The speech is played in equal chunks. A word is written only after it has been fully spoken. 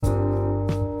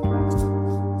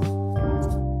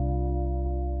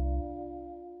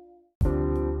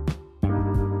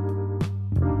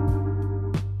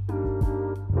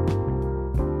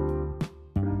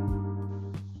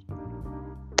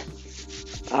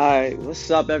Alright,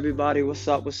 what's up, everybody? What's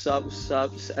up? It's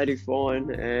Eddie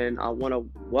Fawn, and I want to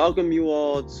welcome you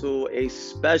all to a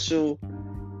special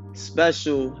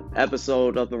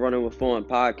episode of the Running with Fawn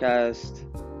podcast.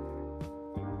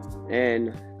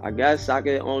 And I guess I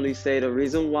can only say the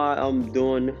reason why I'm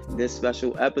doing this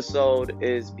special episode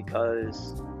is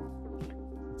because,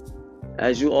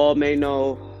 as you all may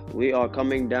know, we are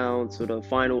coming down to the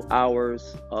final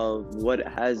hours of what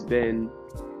has been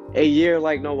a year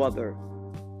like no other.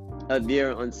 A year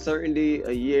of uncertainty,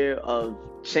 a year of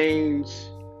change,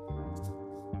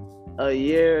 a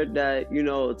year that,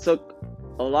 took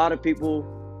a lot of people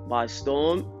by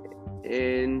storm,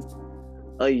 and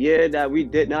a year that we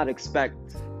did not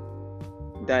expect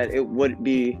that it would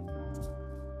be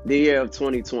the year of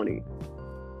 2020.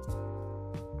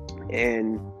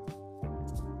 And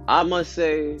I must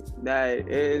say that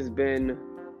it has been,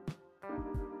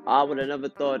 I would have never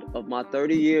thought of my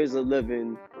 30 years of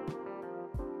living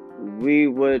we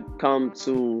would come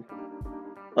to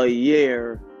a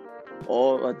year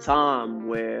or a time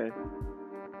where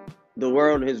the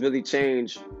world has really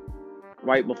changed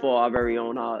right before our very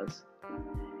own eyes.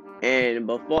 And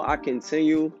before I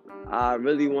continue, I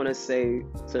really want to say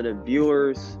to the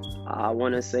viewers, I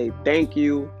want to say thank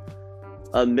you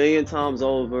a million times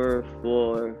over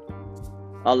for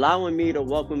allowing me to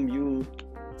welcome you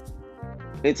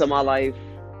into my life,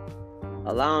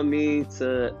 allowing me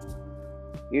to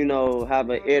have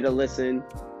an ear to listen,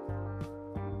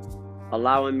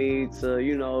 allowing me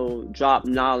to, drop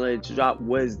knowledge, drop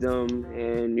wisdom,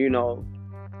 and,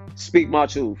 speak my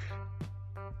truth.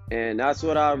 And that's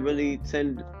what I really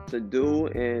tend to do.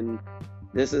 And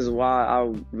this is why I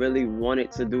really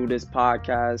wanted to do this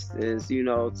podcast is,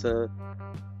 to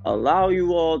allow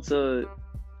you all to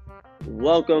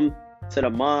welcome to the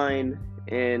mind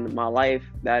and my life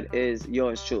that is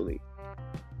yours truly.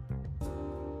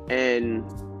 And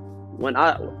when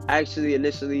I actually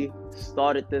initially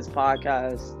started this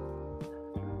podcast,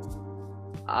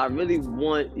 I really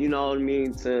want,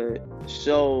 to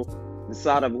show the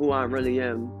side of who I really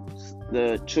am,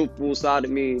 the truthful side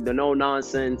of me, the no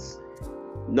nonsense,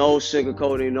 no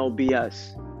sugarcoating, no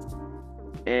BS.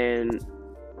 And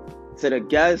to the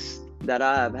guests that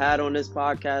I have had on this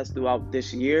podcast throughout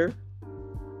this year,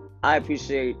 I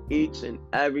appreciate each and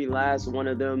every last one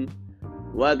of them.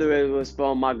 Whether it was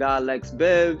from my guy Lex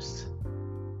Bibbs,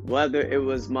 whether it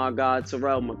was my guy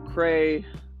Terrell McCray,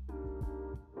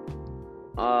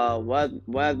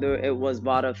 whether it was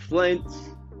Vada Flint,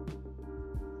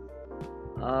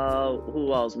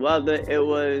 who else? Whether it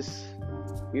was,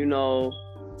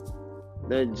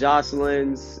 the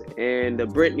Jocelyn's and the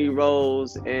Brittany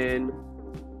Rose and,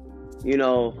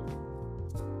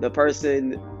 the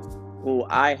person who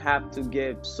I have to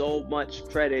give so much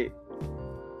credit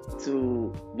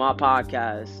to my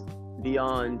podcast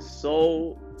beyond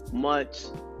so much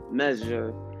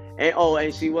measure.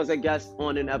 And she was a guest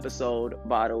on an episode,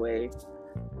 by the way.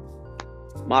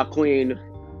 My queen,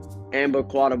 Amber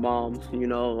Quaterbaum,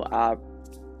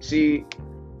 she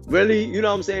really,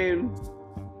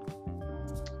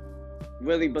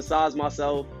 really besides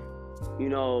myself,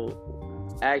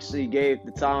 actually gave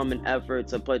the time and effort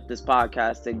to put this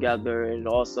podcast together. And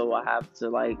also I have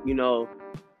to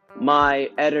my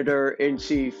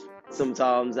editor-in-chief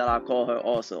sometimes that I call her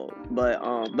also. But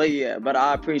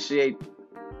I appreciate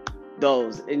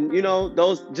those. And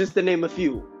those just to name a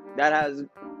few that has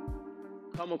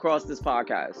come across this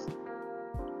podcast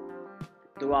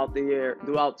throughout the year,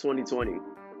 throughout 2020.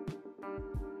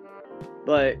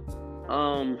 But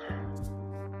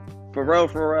for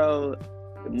real,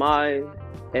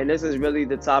 and this is really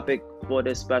the topic for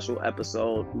this special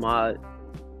episode, my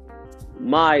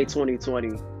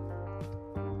 2020.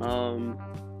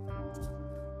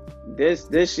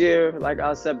 This year, like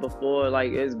I said before,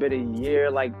 it's been a year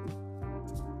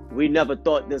we never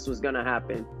thought this was gonna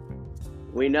happen.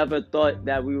 We never thought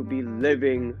that we would be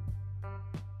living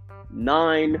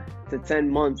 9 to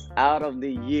 10 months out of the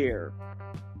year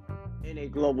in a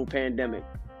global pandemic.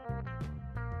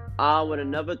 I would have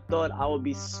never thought I would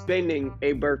be spending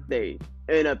a birthday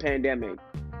in a pandemic,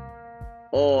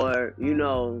 or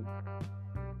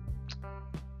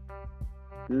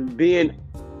being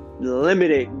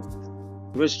limited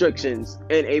restrictions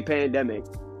in a pandemic.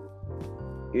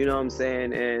 You know what I'm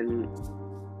saying? And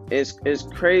it's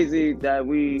crazy that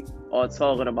we are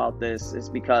talking about this. It's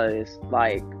because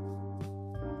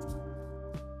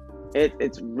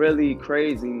it's really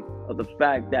crazy of the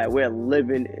fact that we're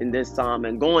living in this time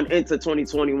and going into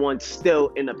 2021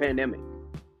 still in a pandemic.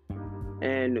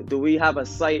 And do we have a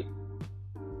site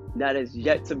that is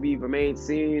yet to be remain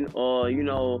seen, or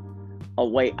a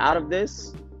way out of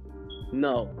this?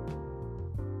 No.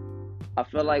 I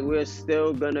feel like we're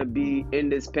still gonna be in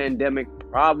this pandemic.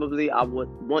 Probably, I would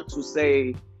want to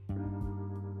say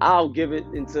I'll give it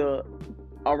into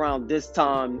around this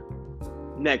time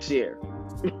next year,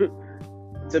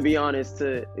 to be honest,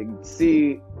 to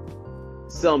see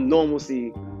some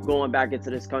normalcy going back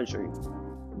into this country.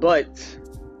 But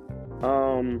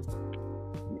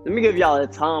let me give y'all a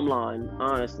timeline,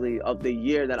 honestly, of the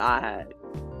year that I had.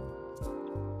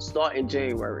 Starting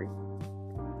January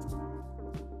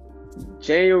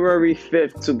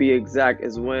 5th to be exact,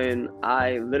 is when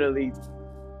I literally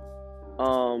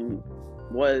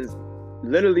was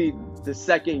literally the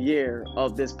second year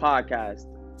of this podcast.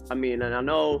 I mean, and I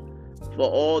know for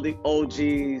all the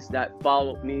OGs that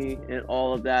followed me and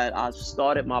all of that, I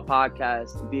started my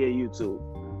podcast via YouTube.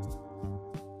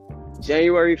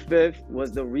 January 5th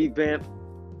was the revamp,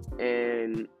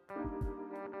 and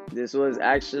this was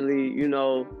actually,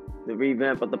 the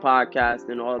revamp of the podcast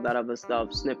and all of that other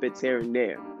stuff, snippets here and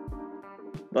there.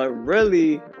 But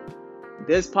really,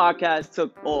 this podcast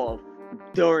took off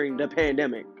during the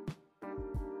pandemic.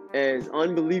 As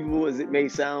unbelievable as it may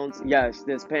sound, yes,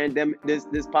 this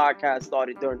podcast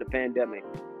started during the pandemic.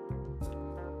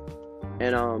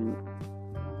 And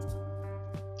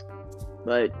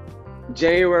but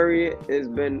January has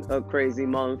been a crazy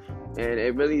month, and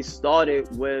it really started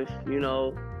with,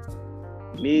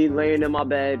 me laying in my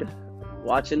bed,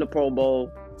 watching the Pro Bowl,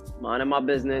 minding my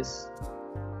business.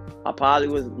 I probably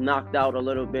was knocked out a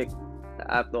little bit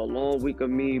after a long week of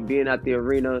me being at the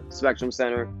arena, Spectrum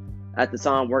Center, at the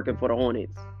time working for the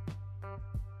Hornets.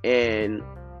 And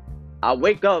I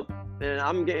wake up and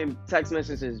I'm getting text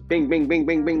messages, bing, bing, bing,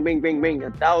 bing, bing, bing, bing, bing,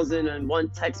 1,001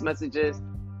 text messages,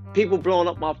 people blowing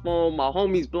up my phone, my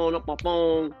homies blowing up my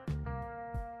phone.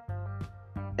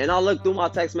 And I look through my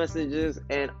text messages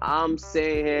and I'm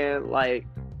sitting here like,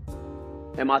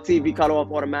 and my TV cut off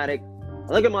automatic.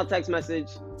 I look at my text message,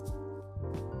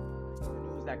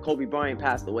 news that Kobe Bryant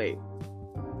passed away.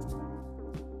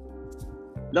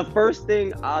 The first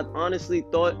thing I honestly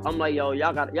thought, I'm like, yo,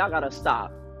 y'all gotta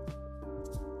stop.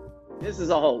 This is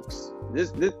a hoax.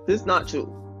 This not true.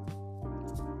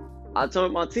 I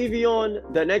turned my TV on.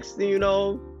 The next thing you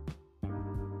know,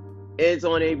 it's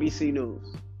on ABC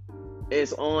News.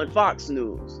 It's on Fox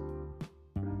News.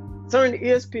 Turn to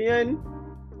ESPN.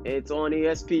 It's on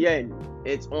ESPN.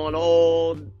 It's on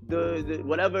all the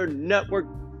whatever network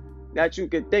that you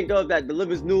could think of that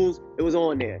delivers news. It was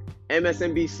on there.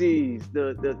 MSNBCs,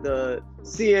 the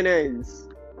CNNs,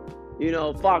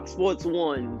 Fox Sports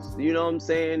Ones. You know what I'm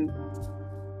saying?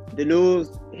 The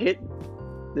news hit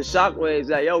the shockwaves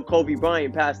that, yo, Kobe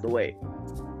Bryant passed away.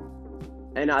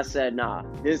 And I said, nah,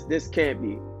 this can't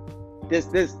be. This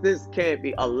can't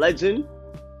be. A legend,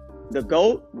 the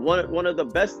GOAT, one of the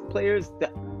best players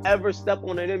to ever step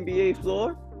on an NBA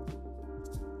floor.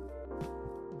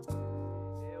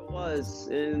 It was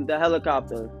in the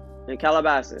helicopter in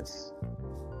Calabasas.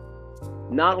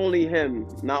 Not only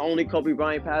Kobe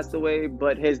Bryant passed away,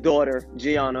 but his daughter,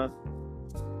 Gianna,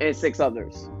 and 6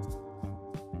 others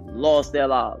lost their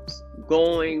lives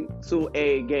going to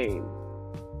a game.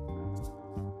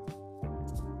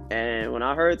 And when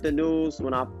I heard the news,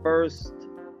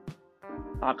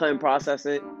 I couldn't process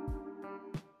it.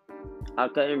 I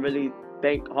couldn't really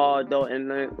think hard though, and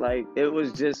it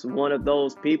was just one of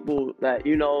those people that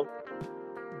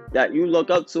that you look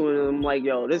up to, and I'm like,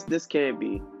 yo, this can't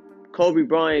be. Kobe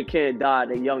Bryant can't die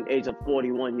at a young age of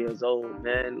 41 years old,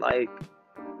 man. Like,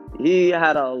 he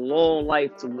had a long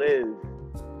life to live.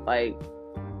 Like,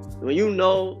 when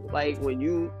when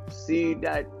you see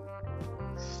that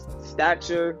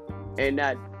stature and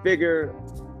that figure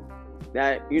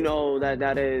that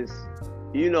that is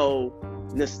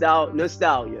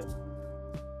nostalgia.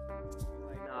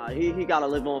 Like, nah, he gotta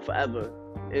live on forever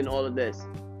in all of this.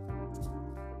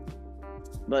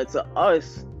 But to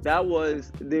us, that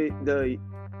was the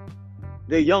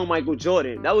young Michael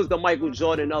Jordan. That was the Michael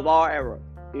Jordan of our era.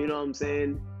 You know what I'm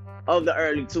saying? Of the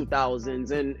early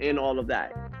 2000s and all of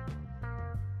that.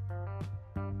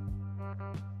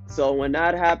 So when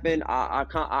that happened,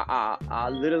 I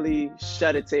literally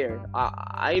shed a tear.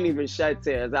 I ain't even shed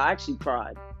tears. I actually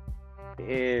cried.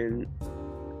 And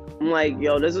I'm like,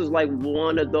 yo, this is like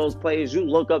one of those players you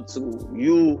look up to.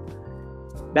 You,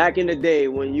 back in the day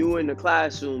when you were in the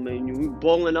classroom and you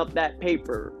blowing up that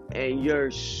paper and you're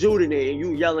shooting it and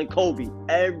you yelling Kobe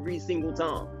every single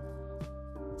time.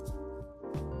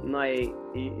 Like,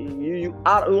 you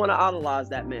want to idolize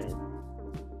that man.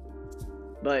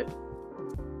 But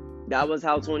that was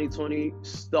how 2020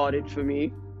 started for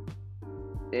me,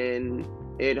 and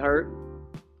it hurt.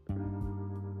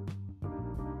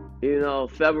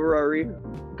 February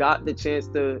got the chance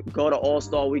to go to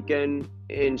All-Star Weekend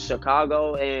in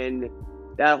Chicago, and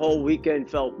that whole weekend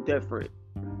felt different.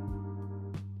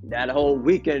 That whole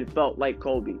weekend felt like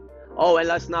Kobe. Oh, and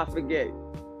let's not forget,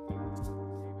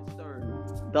 David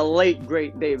Stern, the late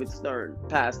great David Stern,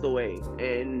 passed away,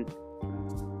 and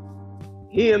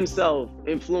he himself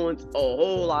influenced a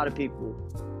whole lot of people.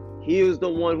 He was the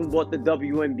one who brought the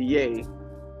WNBA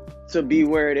to be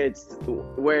where it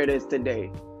is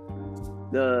today.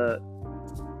 The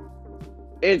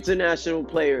international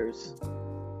players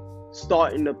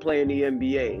starting to play in the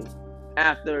NBA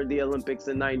after the Olympics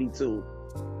in '92.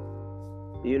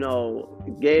 You know,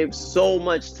 gave so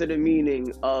much to the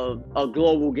meaning of a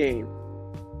global game.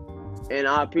 And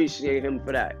I appreciate him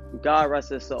for that. God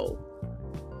rest his soul.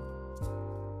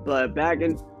 But back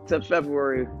into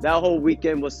February, that whole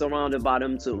weekend was surrounded by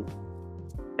them too.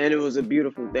 And it was a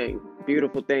beautiful thing.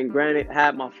 Beautiful thing. Granted,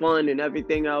 had my fun and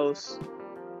everything else.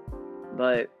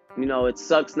 But, you know, it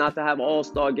sucks not to have an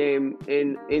all-star game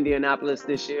in Indianapolis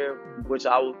this year, which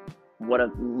I would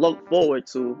have looked forward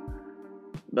to.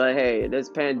 But hey, this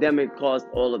pandemic caused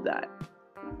all of that.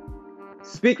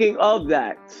 Speaking of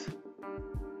that,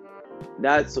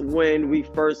 that's when we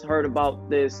first heard about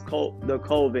the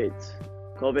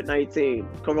COVID-19,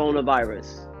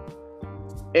 coronavirus,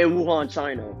 in Wuhan,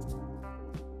 China.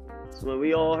 So when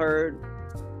we all heard,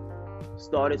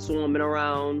 started swarming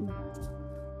around,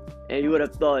 and you would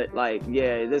have thought, like,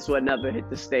 yeah, this would never hit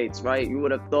the States, right? You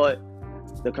would have thought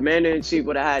the commander-in-chief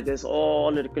would have had this all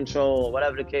under control,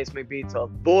 whatever the case may be, to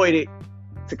avoid it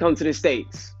to come to the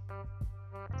States.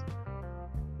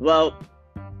 Well,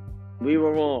 we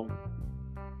were wrong.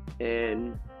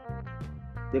 And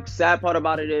the sad part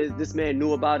about it is this man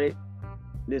knew about it.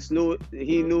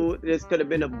 He knew this could have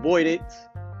been avoided,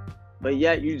 but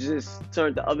yet you just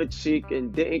turned the other cheek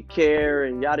and didn't care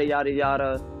and yada, yada,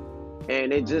 yada.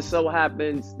 And it just so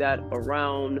happens that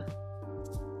around,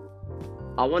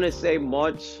 I want to say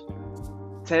March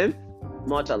 10th,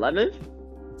 March 11th,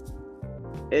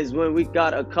 is when we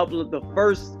got a couple of the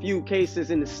first few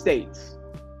cases in the States.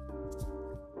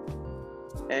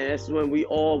 And that's when we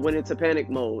all went into panic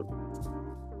mode.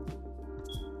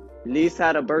 Lise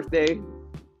had a birthday,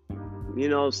 you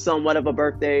know, somewhat of a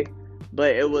birthday,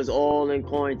 but it was all in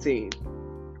quarantine.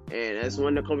 And that's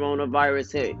when the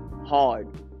coronavirus hit hard,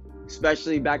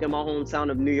 especially back in my hometown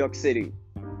of New York City.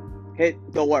 Hit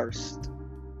the worst.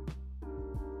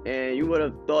 And you would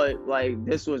have thought like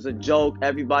this was a joke.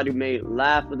 Everybody made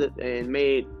laugh with it and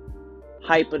made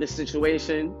hype of the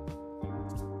situation.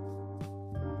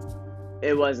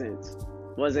 It wasn't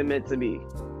meant to be.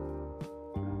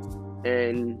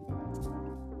 And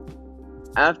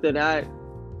after that,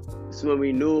 it's when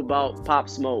we knew about Pop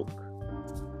Smoke,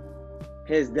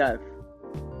 his death.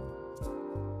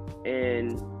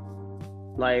 And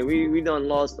like we done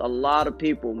lost a lot of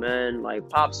people, man. Like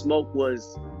Pop Smoke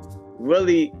was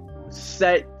really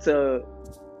set to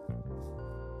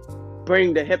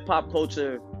bring the hip hop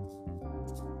culture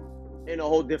in a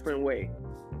whole different way.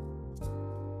 This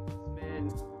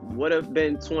man would have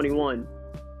been 21,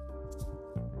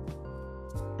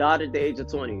 died at the age of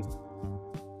 20,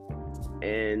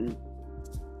 and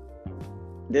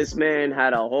this man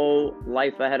had a whole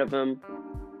life ahead of him,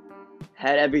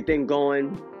 had everything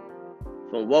going,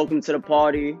 from Welcome to the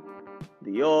Party,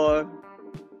 Dior,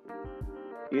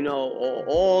 you know,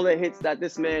 all the hits that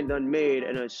this man done made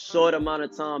in a short amount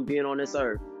of time being on this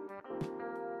earth.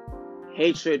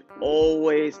 Hatred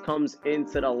always comes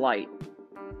into the light.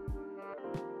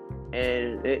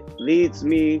 And it leads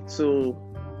me to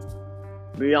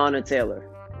Breonna Taylor.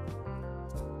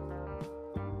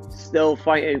 Still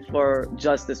fighting for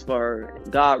justice for her.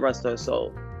 God rest her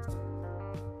soul.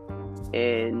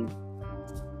 And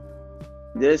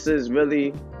this is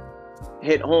really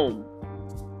hit home.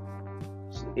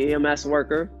 EMS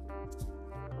worker,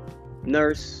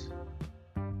 nurse,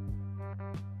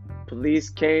 police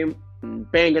came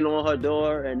banging on her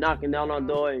door and knocking down her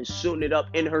door and shooting it up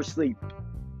in her sleep.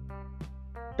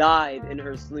 Died in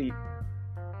her sleep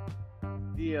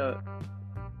via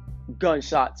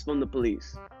gunshots from the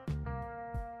police.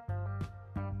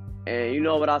 And you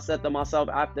know what I said to myself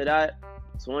after that?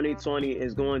 2020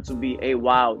 is going to be a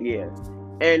wild year.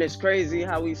 And it's crazy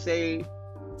how we say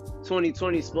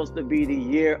 2020 is supposed to be the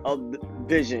year of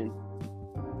vision.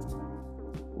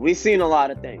 We've seen a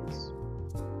lot of things.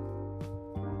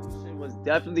 It was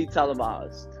definitely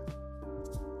televised.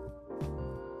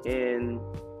 And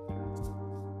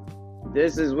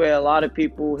this is where a lot of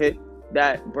people hit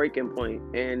that breaking point.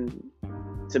 And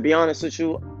to be honest with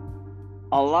you,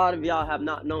 a lot of y'all have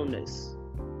not known this.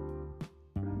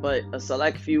 But a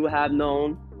select few have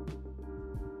known.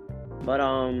 But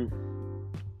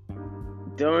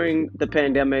during the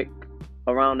pandemic,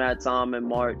 around that time in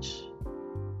March,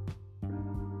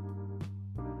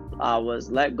 I was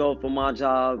let go from my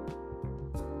job,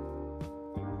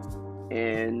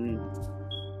 and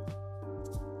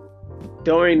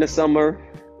during the summer,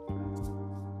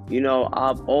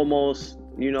 I've almost,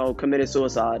 committed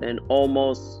suicide, and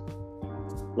almost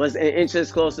was an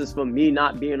inches closest for me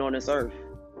not being on this earth.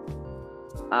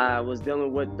 I was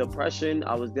dealing with depression,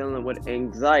 I was dealing with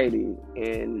anxiety,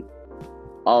 and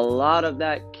a lot of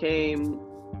that came,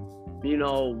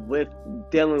 with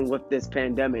dealing with this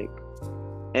pandemic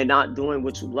and not doing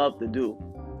what you love to do.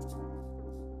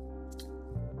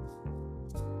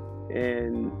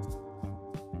 And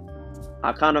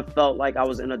I kind of felt like I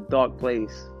was in a dark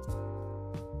place.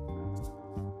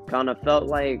 Kind of felt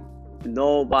like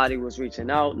nobody was reaching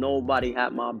out, nobody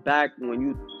had my back. When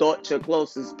you thought your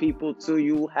closest people to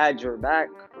you had your back,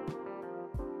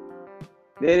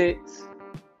 they didn't.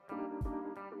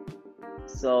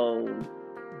 So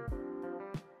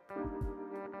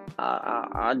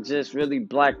I just really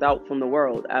blacked out from the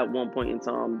world at one point in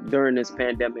time during this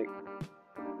pandemic.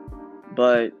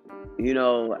 But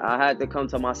I had to come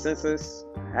to my senses.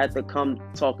 I had to come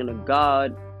talking to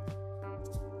God,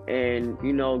 and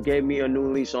gave me a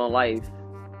new leash on life,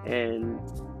 and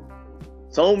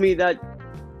told me that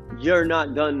you're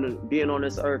not done being on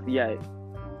this earth yet.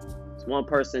 One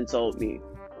person told me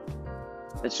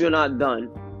that you're not done,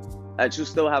 that you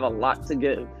still have a lot to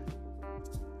give.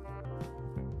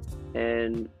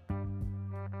 And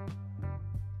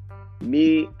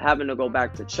me having to go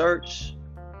back to church,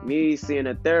 me seeing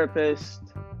a therapist,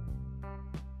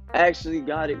 actually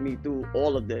guided me through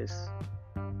all of this.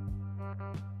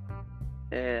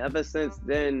 And ever since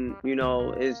then,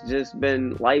 it's just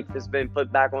been, life has been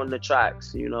put back on the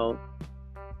tracks,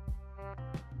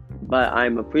 But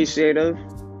I'm appreciative,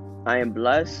 I am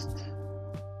blessed,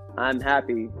 I'm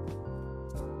happy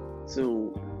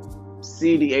to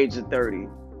see the age of 30.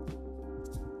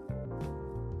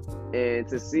 And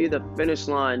to see the finish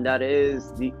line that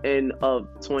is the end of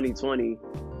 2020.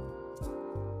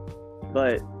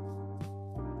 But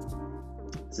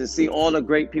to see all the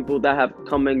great people that have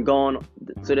come and gone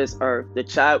to this earth. The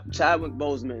Chadwick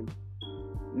Boseman,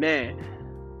 man.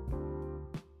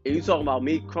 If you talking about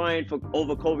me crying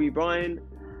over Kobe Bryant,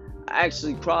 I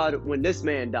actually cried when this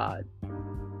man died.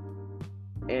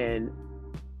 And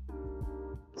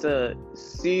to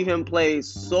see him play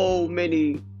so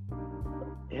many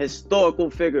historical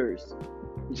figures,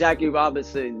 Jackie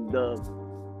Robinson, the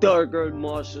Thurgood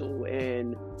Marshall,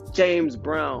 and James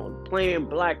Brown, playing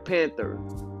Black Panther,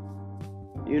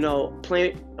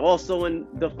 playing also in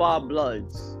The Five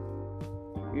Bloods.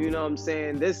 You know what I'm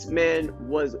saying? This man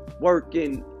was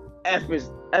working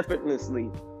effortlessly,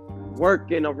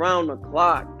 working around the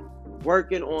clock,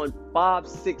 working on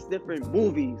 5-6 different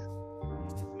movies.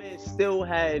 This man still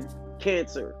had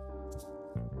cancer.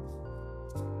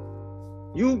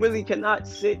 You really cannot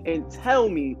sit and tell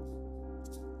me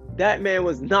that man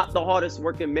was not the hardest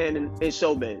working man in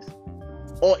showbiz,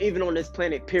 or even on this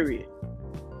planet, period.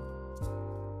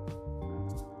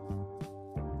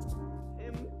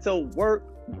 Him to work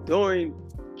during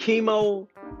chemo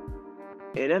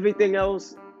and everything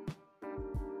else,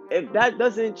 if that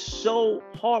doesn't show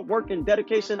hard work and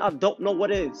dedication, I don't know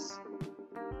what is.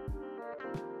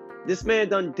 This man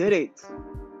done did it.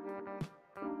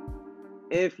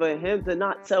 And for him to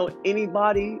not tell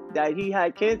anybody that he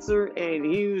had cancer and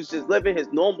he was just living his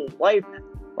normal life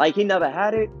like he never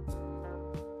had it,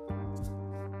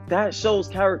 that shows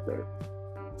character.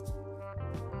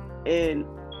 And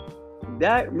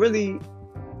that really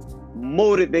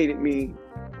motivated me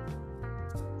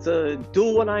to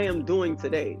do what I am doing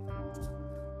today.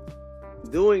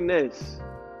 Doing this.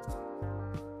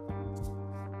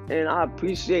 And I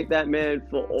appreciate that man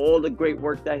for all the great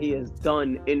work that he has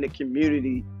done in the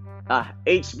community.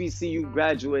 HBCU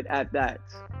graduate at that.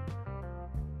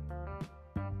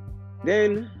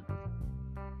 Then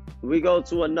we go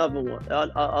to another one,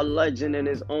 a legend in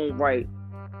his own right.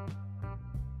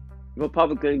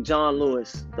 Republican John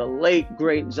Lewis, the late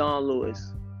great John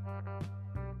Lewis,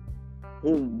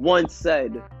 who once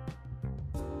said,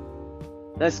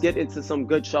 "Let's get into some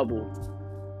good trouble."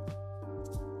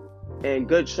 And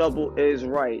good trouble is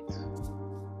right.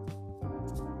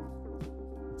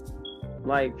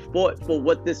 Like, fought for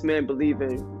what this man believed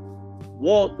in.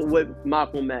 Walked with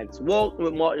Malcolm X. Walked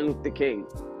with Martin Luther King.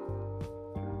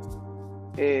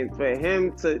 And for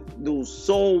him to do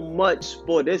so much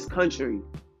for this country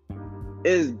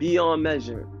is beyond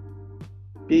measure.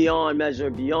 Beyond measure,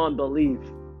 beyond belief.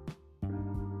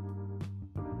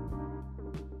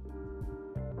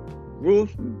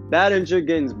 Ruth Bader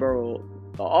Ginsburg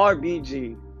a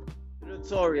RBG,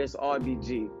 notorious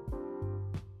RBG,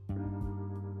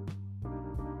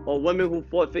 or women who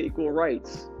fought for equal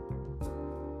rights.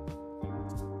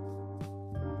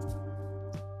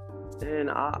 And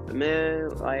I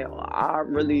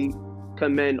really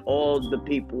commend all the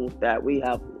people that we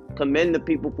have, commend the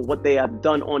people for what they have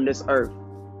done on this earth.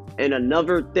 And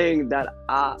another thing that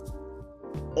I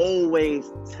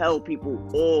always tell people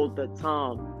all the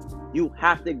time, you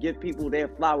have to give people their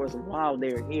flowers while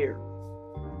they're here.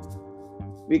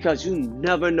 Because you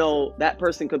never know, that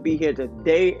person could be here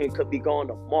today and could be gone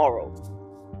tomorrow.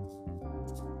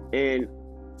 And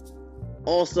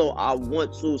also, I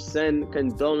want to send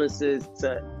condolences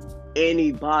to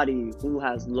anybody who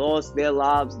has lost their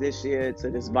lives this year to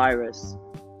this virus.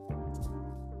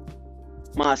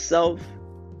 Myself,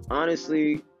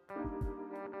 honestly,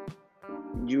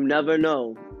 you never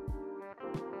know.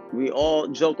 We all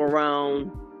joke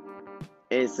around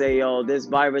and say, yo, this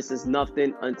virus is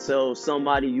nothing until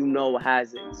somebody you know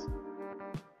has it.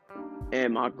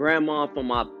 And my grandma from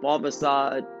my father's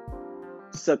side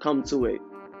succumbed to it.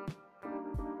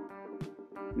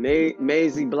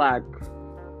 Maisie Black,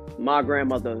 my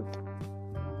grandmother.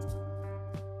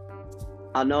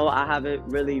 I know I haven't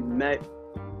really met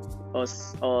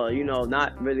or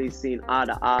not really seen eye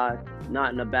to eye,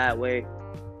 not in a bad way.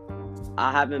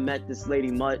 I haven't met this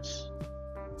lady much.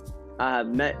 I have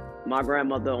met my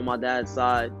grandmother on my dad's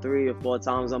side 3 or 4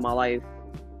 times in my life,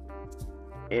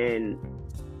 and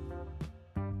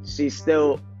she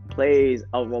still plays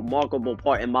a remarkable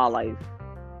part in my life.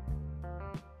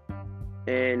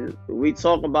 And we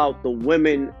talk about the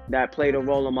women that played a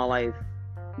role in my life,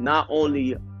 not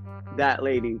only that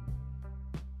lady.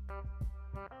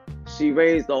 She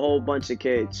raised a whole bunch of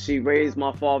kids. She raised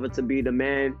my father to be the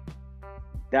man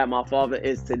that my father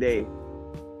is today.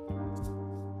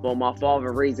 For my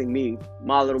father raising me,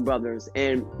 my little brothers,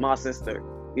 and my sister.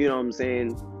 You know what I'm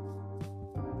saying?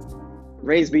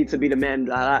 Raised me to be the man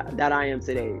that I am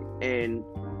today. And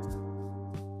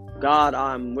God,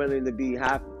 I'm willing to be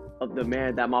half of the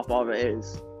man that my father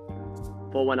is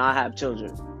for when I have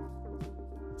children.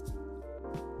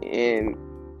 And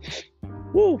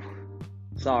woo,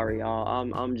 sorry,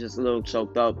 y'all. I'm just a little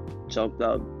choked up,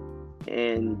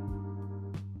 and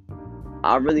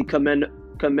I really commend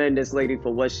this lady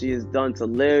for what she has done to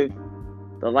live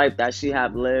the life that she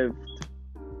have lived.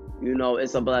 You know,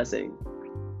 it's a blessing.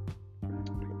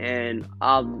 And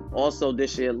I've also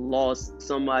this year lost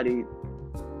somebody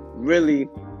really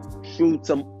true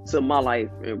to my life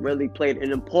and really played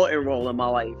an important role in my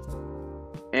life.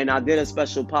 And I did a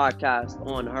special podcast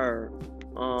on her,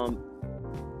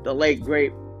 the late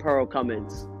great Pearl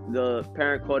Cummins, the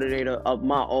parent coordinator of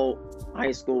my old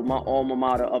high school, my alma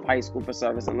mater of High School for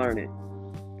Service and Learning.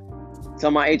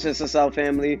 To my HSSL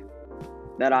family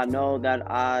that I know that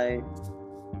I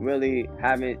really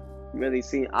haven't really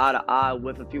seen eye to eye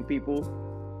with a few people.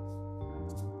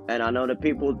 And I know the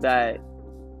people that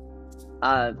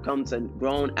I've come to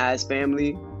grown as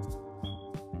family.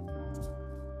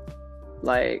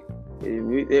 Like,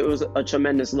 it was a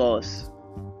tremendous loss.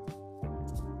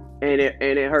 And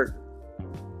it hurt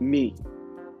me.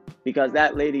 Because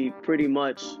that lady pretty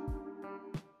much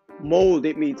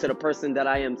molded me to the person that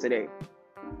I am today.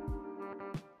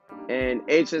 And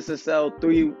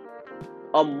HSSL,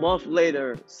 a month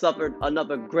later, suffered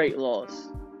another great loss.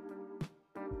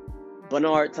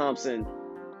 Bernard Thompson.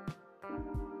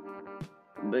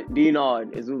 But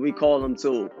Bernard is what we call him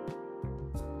too.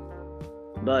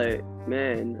 But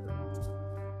man,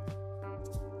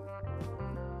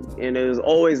 and it was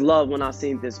always love when I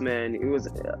seen this man. He was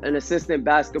an assistant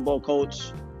basketball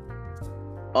coach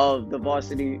of the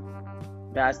varsity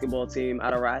basketball team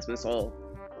at Erasmus Hall.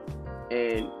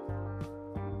 And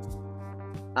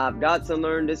I've got to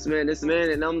learn this man,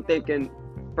 and I'm thinking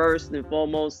first and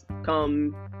foremost,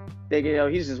 thinking, yo,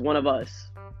 he's just one of us.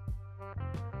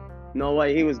 No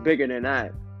way, he was bigger than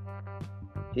that.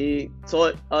 He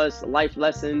taught us life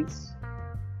lessons.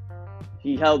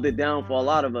 He held it down for a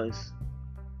lot of us.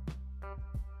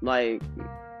 Like,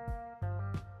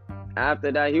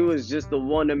 after that, he was just the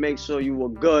one to make sure you were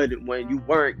good when you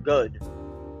weren't good.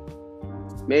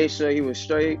 Made sure he was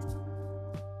straight.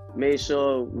 Made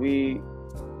sure we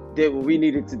did what we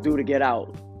needed to do to get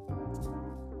out.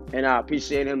 And I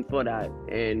appreciate him for that.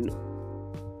 And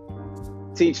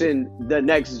teaching the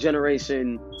next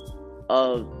generation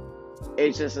of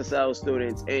HSSL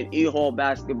students and E-Hall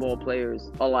basketball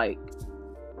players alike.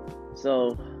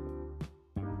 So,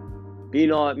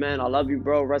 Bernard, man, I love you,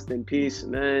 bro. Rest in peace,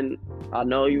 man. I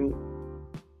know you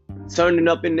turning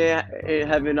up in there and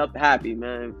having up happy,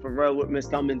 man. For real, with Miss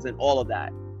Cummins and all of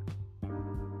that.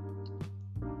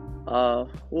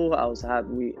 Who else have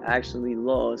we actually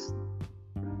lost?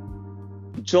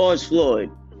 George Floyd.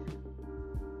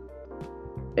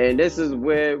 And this is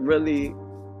where really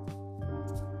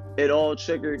it all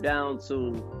triggered down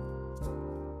to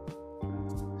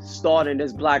starting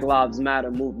this Black Lives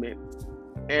Matter movement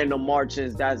and the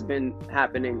marches that's been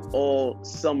happening all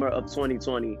summer of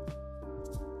 2020.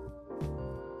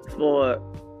 For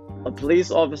a police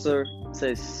officer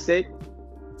to sit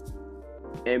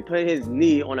and put his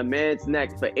knee on a man's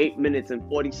neck for 8 minutes and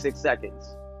 46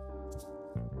 seconds.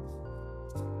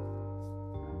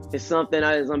 It's something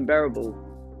that is unbearable.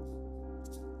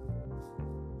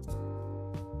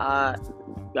 I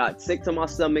got sick to my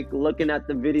stomach looking at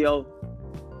the video,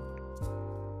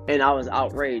 and I was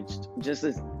outraged, just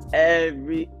as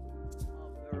every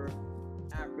other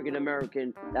African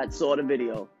American that saw the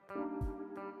video.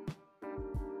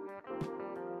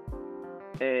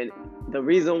 And the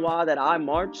reason why that I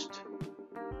marched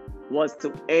was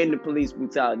to end police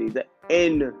brutality, to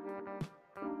end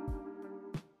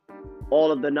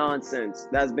all of the nonsense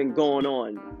that's been going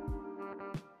on,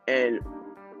 and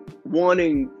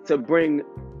wanting to bring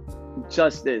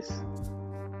justice,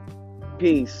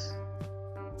 peace.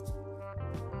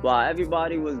 While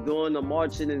everybody was doing the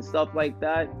marching and stuff like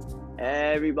that,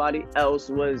 everybody else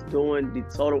was doing the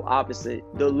total opposite.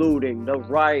 The looting, the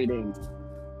rioting,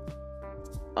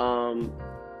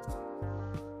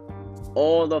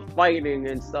 all the fighting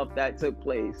and stuff that took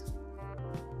place.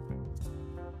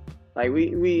 Like,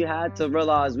 we had to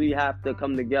realize we have to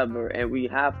come together and we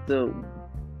have to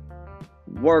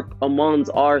work amongst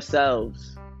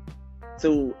ourselves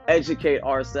to educate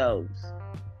ourselves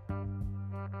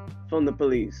from the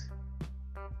police.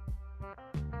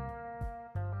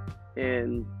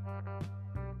 And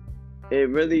it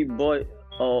really brought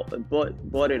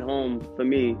it home for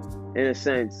me, in a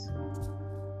sense,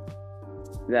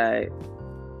 that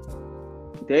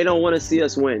they don't want to see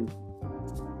us win.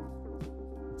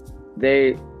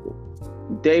 They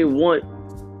want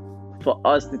for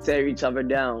us to tear each other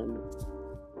down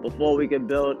before we can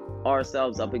build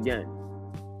ourselves up again.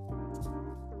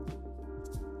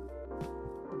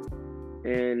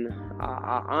 And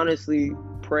I honestly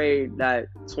pray that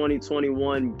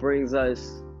 2021 brings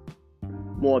us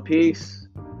more peace,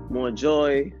 more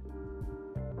joy,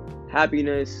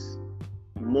 happiness,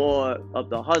 more of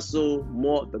the hustle,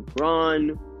 more of the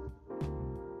grind,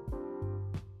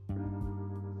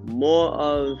 more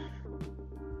of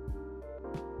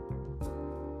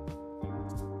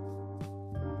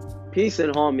peace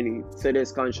and harmony to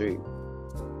this country.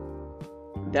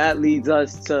 That leads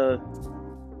us to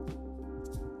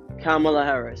Kamala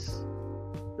Harris,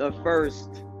 the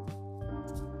first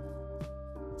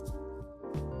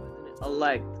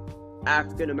president-elect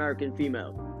African American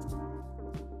female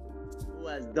who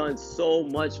has done so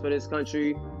much for this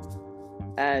country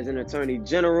as an attorney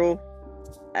general,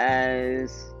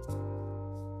 as,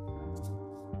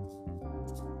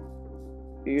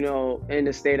 you know, in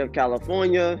the state of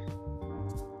California.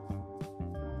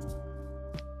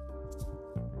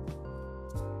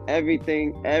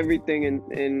 Everything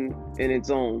in its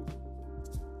own.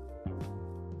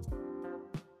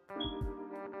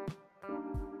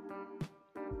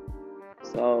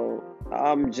 So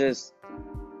I'm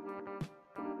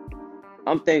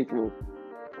thankful.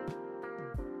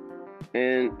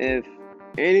 And if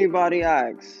anybody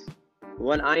asks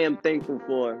what I am thankful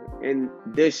for in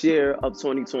this year of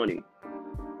 2020,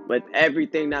 with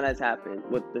everything that has happened,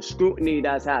 with the scrutiny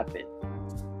that's happened,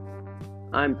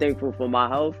 I'm thankful for my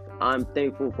health. I'm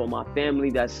thankful for my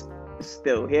family that's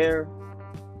still here.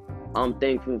 I'm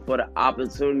thankful for the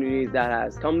opportunities that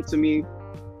has come to me,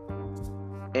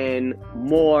 and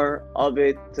more of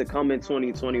it to come in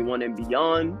 2021 and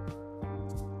beyond.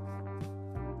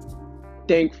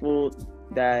 Thankful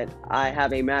that I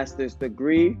have a master's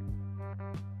degree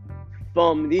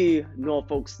from the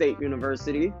Norfolk State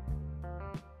University.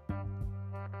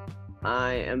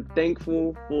 I am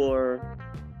thankful for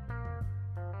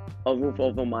a roof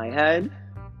over my head,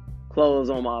 clothes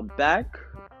on my back,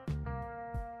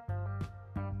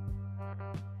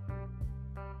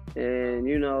 and,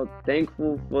 you know,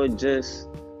 thankful for just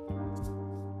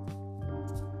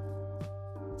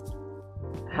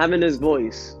having this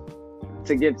voice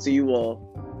to give to you all,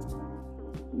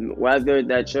 whether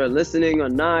that you're listening or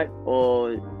not,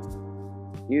 or,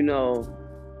 you know,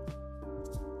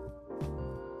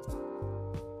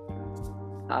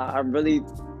 I really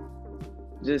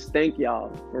just thank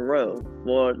y'all, for real,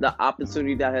 for the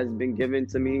opportunity that has been given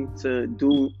to me to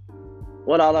do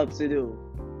what I love to do.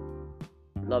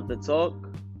 Love to talk,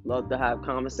 love to have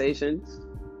conversations.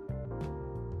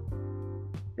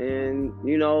 And,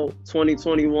 you know,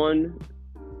 2021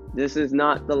 This is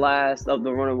not the last of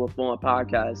the Running with Vaughn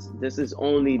podcast. This is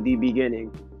only the beginning.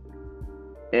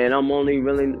 And I'm only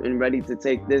willing and ready to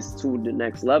take this to the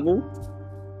next level.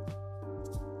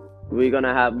 We're going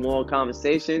to have more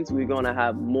conversations. We're going to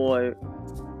have more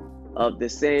of the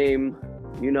same,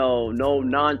 no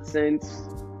nonsense,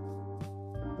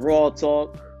 raw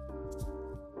talk.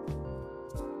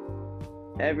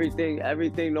 Everything,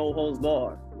 no holds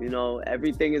bar.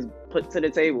 Everything is put to the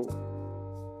table.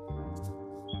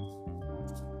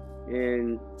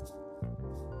 And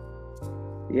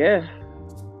yeah,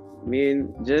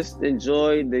 just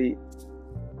enjoy the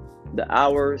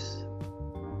hours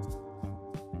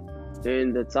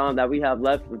and the time that we have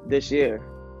left with this year.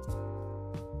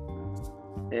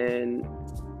 And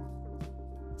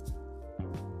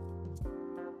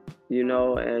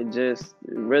and just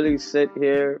really sit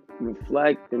here,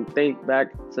 reflect, and think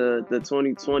back to the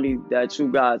 2020 that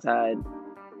you guys had.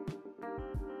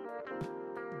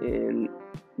 And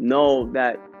know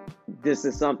that this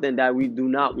is something that we do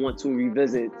not want to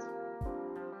revisit.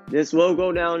 This will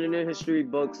go down in the history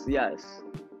books, yes,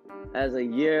 as a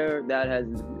year that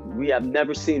we have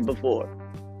never seen before.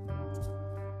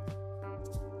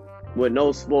 With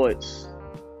no sports,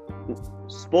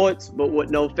 but with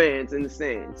no fans in the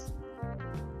stands.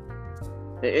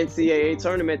 An NCAA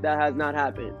tournament that has not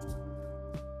happened.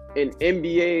 An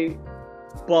NBA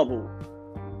bubble.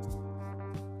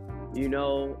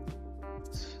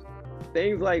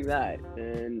 Things like that.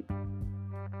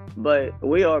 But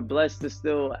we are blessed to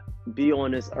still be on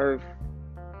this earth.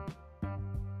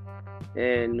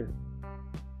 And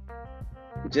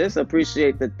just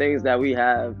appreciate the things that we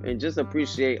have. And just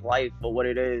appreciate life for what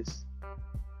it is.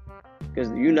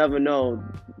 Because you never know.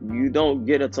 You don't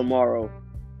get a tomorrow.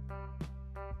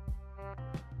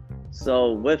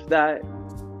 So with that,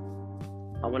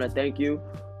 I want to thank you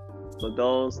for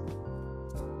those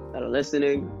that are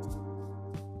listening.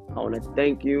 I want to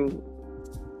thank you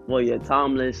for your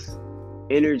timeless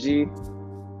energy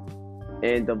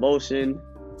and devotion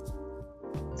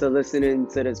to listening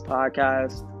to this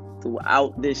podcast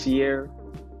throughout this year.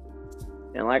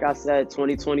 And like I said,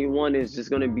 2021 is just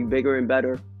going to be bigger and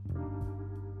better.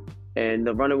 And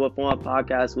the Running with Vaughn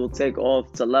podcast will take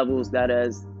off to levels that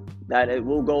it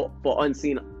will go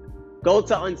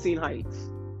to unseen heights.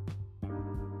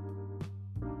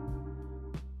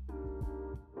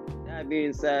 That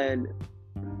being said,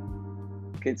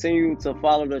 continue to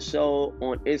follow the show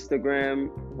on Instagram,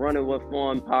 Running with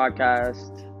Vaughn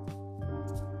podcast.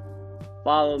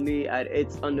 Follow me at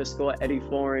its_Eddie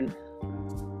Foreign.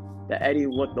 The Eddie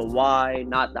with the Y,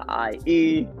 not the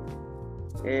IE.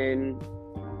 And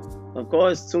of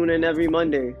course, tune in every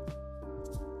Monday.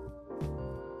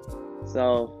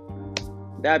 So,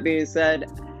 that being said,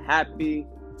 happy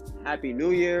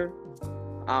New Year.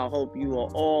 I hope you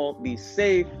will all be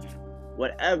safe.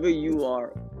 Whatever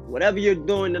you're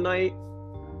doing tonight,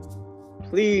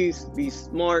 please be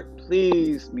smart.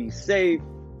 Please be safe.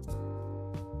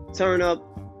 Turn up.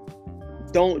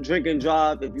 Don't drink and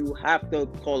drive. If you have to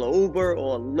call an Uber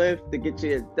or a Lyft to get to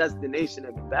your destination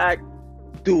and back,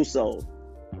 do so.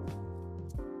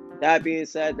 That being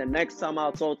said, the next time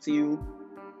I'll talk to you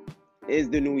is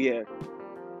the new year.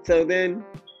 Till then,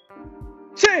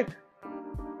 check.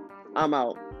 I'm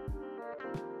out.